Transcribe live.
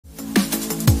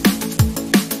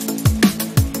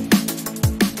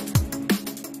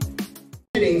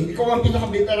ang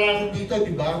pinaka-veteran dito,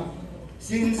 di ba?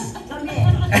 Since... Kami.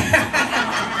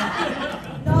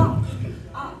 No.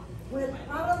 Well,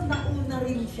 parang nauna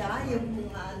rin siya, yung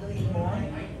ano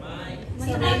yun.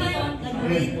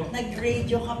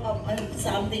 Nag-radio ka pa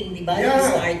something, di ba? Yeah. You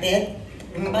started.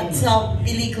 But sa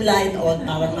pelikula and all,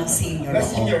 parang mas senior.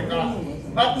 Mas senior ka.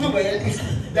 But Noel is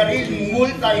the real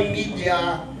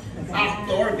multimedia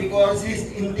actor because he's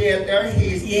in theater,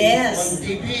 he's on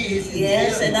TV, he's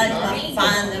in film. And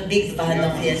I'm a big fan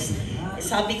of his.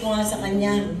 Sabi ko nga sa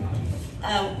kanya,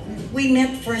 we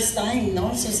met first time,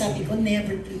 no? So sabi ko,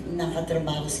 never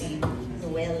nakatrabaho si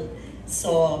Noel.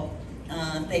 So,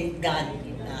 thank God,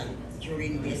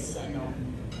 during this time,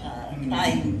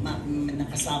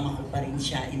 nakasama ko pa rin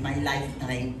siya in my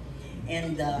lifetime.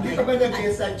 And hindi ka ba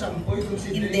nag-guess sa Champoy kung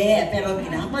si hindi, pero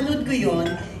pinapanood ko yun.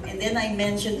 And then I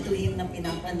mentioned to him na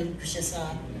pinapanood ko siya sa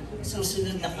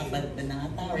susunod na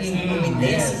Kabanata or something with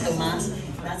this, Tomas.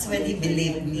 That's when he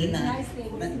believed me na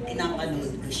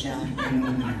pinapanood ko siya.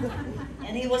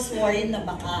 And he was worried na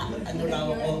baka ano raw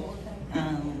ako,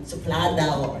 suplada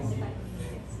o.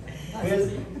 Well,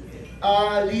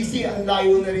 Lizzie, ang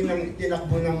layo na rin ang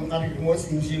tinakbo ng karir mo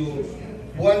since you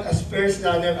won as first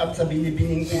runner-up sa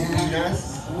Binibining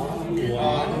Pilipinas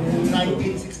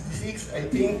 1966, I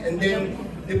think. And then,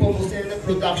 Nepomuceno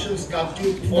Productions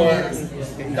captured for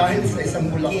dahil sa isang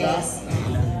bulaklak.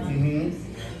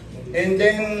 And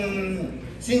then,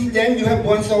 since then, you have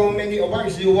won so many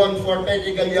awards. You won for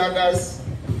Pedro Galiaga's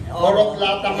Orok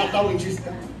Lata Mata, which is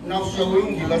now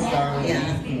showing, di ba, sa...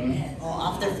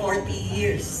 After 40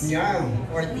 years. Yeah.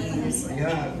 40 years.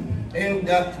 Yeah. And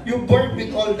you worked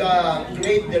with all the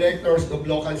great directors of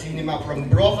local cinema from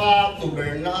Broca to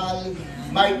Bernal,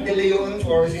 Mike De Leon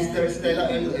for Sister Stella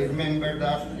L. I remember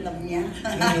that. Alam niya.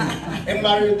 And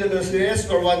Mario De Los Reyes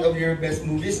for one of your best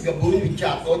movies, Gabon with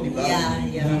Chaco, di ba?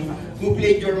 Yeah. Who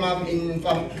played your mom in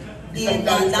Isang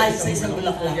Dahil sa Isang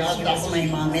Bulaklak. She was my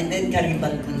mom and then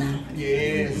karibal ko na.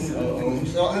 Yes.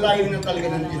 So ang layo na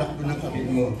talaga ng tinakbo ng kapit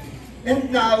mo.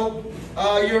 And now,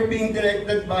 you're being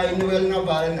directed by Noel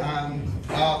Naval,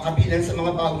 kabilang sa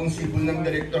mga bagong sibol ng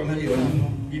director ngayon,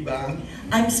 di ba?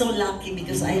 I'm so lucky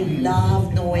because I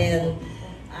love Noel.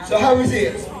 So how is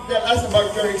it? Tell us about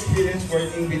your experience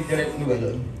working with Direct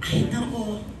Noel. Ay,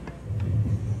 nako.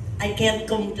 I can't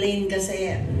complain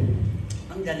kasi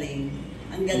ang galing.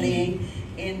 Ang galing.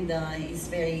 And he's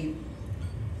very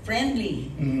friendly.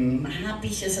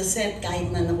 Happy siya sa set kahit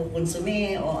na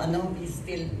nakukonsume o ano, he's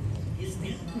still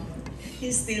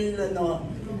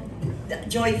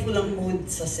joyful ang mood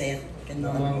sa set.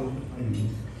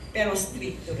 Pero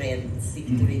strict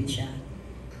rin siya.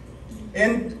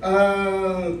 And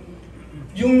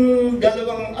yung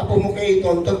dalawang apo mo kay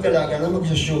Tonton talaga na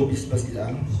magsa-showbiz ba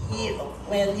sila?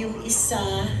 Well, yung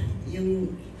isa,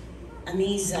 yung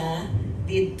Aniza,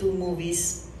 did 2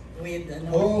 movies with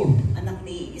anak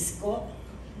ni Isko.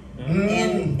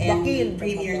 And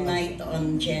premiere night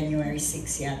on January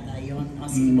 6 yata yun.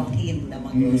 Si Joaquin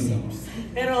Damagoso.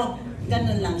 Pero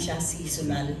ganun lang siya,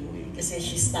 seasonal. Kasi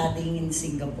she's studying in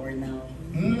Singapore now.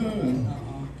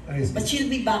 But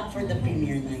she'll be back for the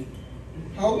premiere night.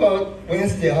 How about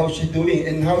Wednesday? How's she doing?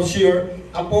 And how's your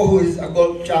apo who is a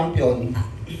golf champion?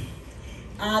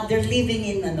 They're living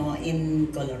in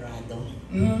Colorado.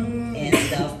 And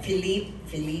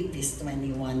Philippe is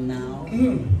 21 now.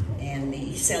 And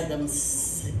he seldom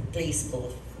plays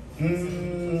golf.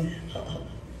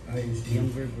 I see.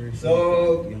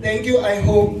 So, thank you. I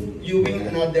hope you win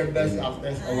another Best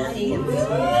Actress Award for this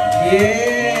one.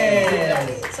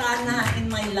 Yes! Sana in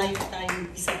my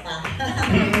lifetime, isa pa.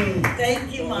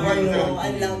 Thank you, Marco.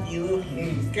 I love you.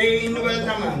 Kay Noel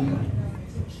naman.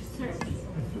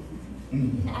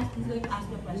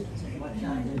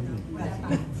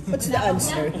 What's the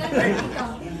answer?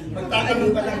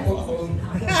 Magtatanong pa lang po ako.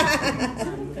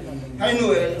 Hi,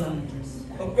 Noel.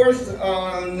 Of course,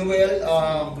 Noel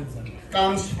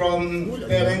comes from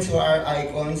parents who are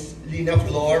icons, Lina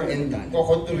Flor and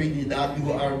Noel Trinidad,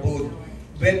 who are both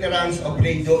veterans of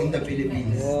radio in the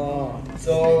Philippines.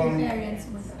 So,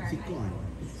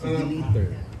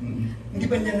 hindi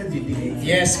ba niya nadidinig?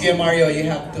 Yes, Kuya Mario, you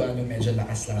have to medyo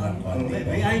lakas lang ng konti.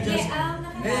 May I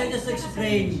just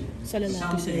explain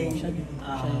something?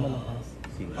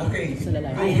 Okay.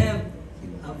 I have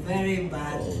a very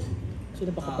bad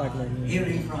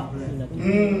hearing problem.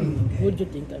 Would you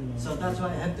think So that's why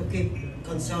I have to keep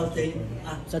consulting.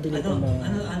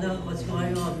 What's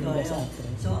going on?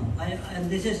 So and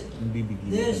this is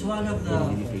one of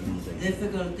the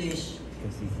difficulties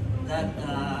that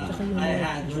I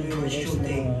had when we were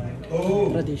shooting.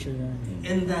 Traditional.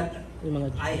 In that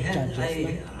I have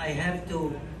to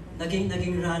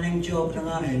naging running joke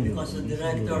na nga because the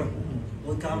director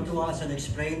would come to us and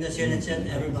explain the scene and said,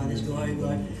 everybody's going.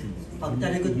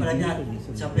 Pagtalikod pala niya,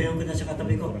 sabihin ko na sa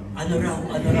katabi ko, ano raw,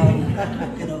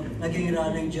 you know, naging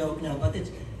running joke na. But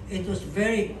it was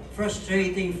very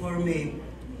frustrating for me.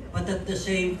 But at the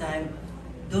same time,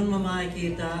 doon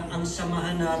makikita ang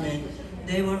samahan namin.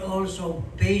 They were also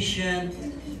patient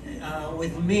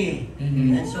with me,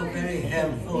 and so very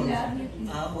helpful,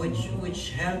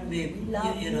 which helped me,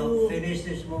 you know, finish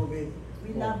this movie.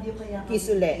 We love you kaya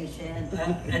Kiss ulit.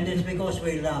 And it's because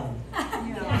we love.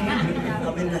 Kami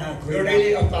lahat. We're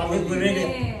really a family. We're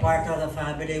really part of the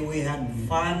family. We had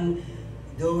fun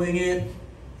doing it.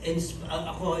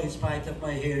 Ako, in spite of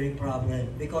my hearing problem,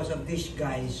 because of these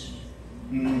guys.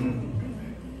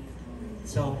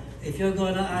 So, if you're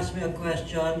gonna ask me a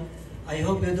question, I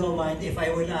hope you don't mind if I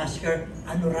will ask her,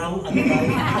 ano raw?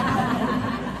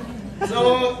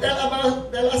 So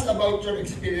tell us about your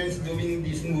experience doing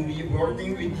this movie,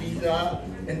 working with Liza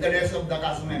and the rest of the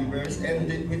cast members, and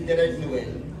with Direct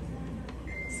Noel.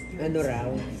 Ano raw?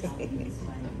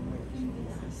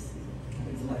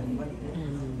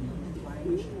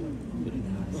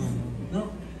 No,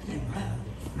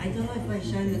 I don't know if I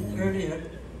said it earlier.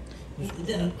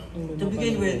 To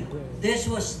begin with, this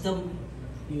was the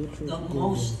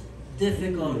most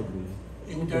difficult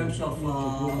in terms of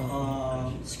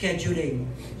scheduling.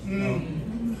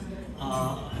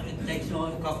 It takes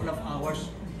a couple of hours.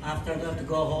 After that, to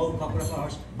go home, couple of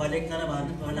hours, balik na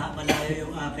naman, malayo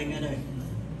yung aking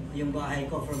yung bahay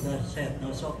ko from the set.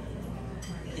 No? So,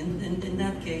 in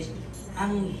that case,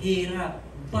 ang hirap.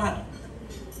 But,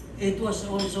 it was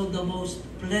also the most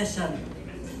pleasant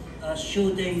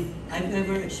shooting I've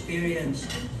ever experienced.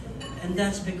 And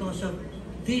that's because of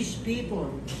these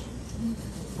people.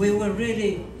 We were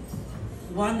really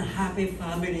one happy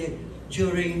family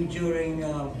during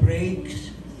breaks.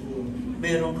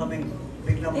 Meron kaming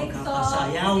biglang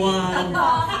magkakasayawan.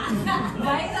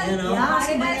 You know?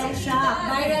 Viral siya.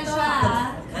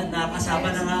 At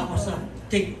nakasama na nga ako sa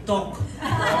TikTok.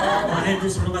 Dahil doon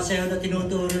sa mga sayaw na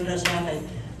tinuturo na sa akin.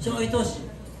 So it was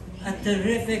a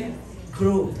terrific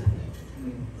group.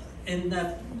 And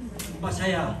that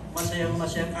masaya.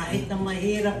 Kahit na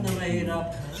mahirap,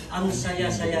 ang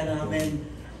saya-saya namin.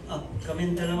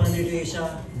 Kaming dalawa ni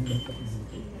Liza,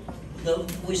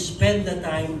 we spend the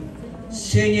time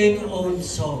singing old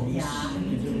songs.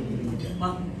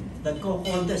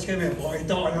 Nagko-contest kami,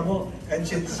 ito, alam mo, and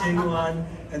she'd sing one,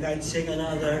 and I'd sing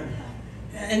another.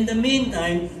 In the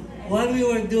meantime, while we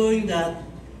were doing that,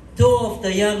 two of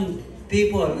the young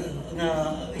people,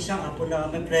 na isang apo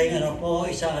namin, playing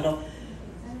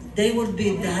they would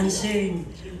be dancing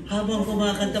habang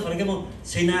kumakanta. Parang mo,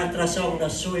 Sinatra song na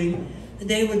swing.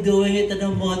 They were doing it in a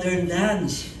modern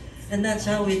dance. And that's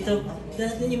how we took,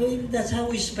 that's how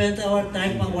we spent our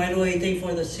time while waiting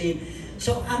for the scene.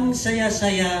 So, ang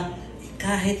saya-saya,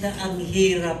 kahit na ang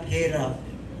hirap-hirap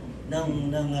ng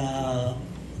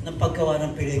paggawa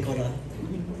ng pelikula.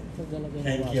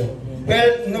 Thank you.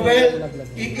 Well, Noel,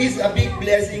 it is a big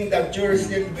blessing that you're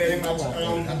still very much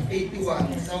around at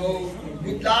 81. So,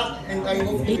 good luck, and I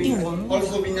hope you will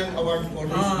also win an award for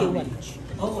this movie.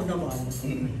 Oo naman.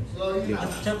 So, At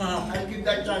saka, I'll give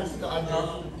that chance to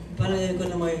others. palagay ko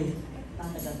na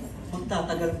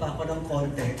magtatagal pa ako ng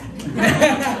konti.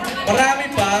 Marami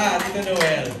pa, Tito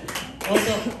Noel.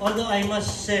 Although I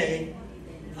must say,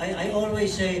 I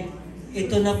always say,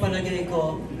 ito na palagay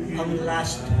ko ang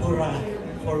last hurrah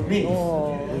for me.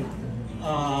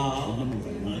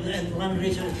 And one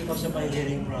reason is because of my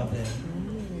hearing problem.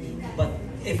 But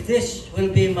if this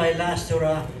will be my last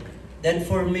hurrah, then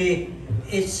for me,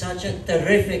 it's such a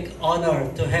terrific honor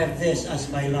to have this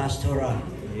as my last hurrah.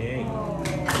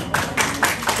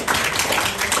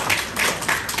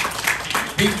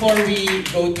 Before we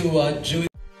go to Judy,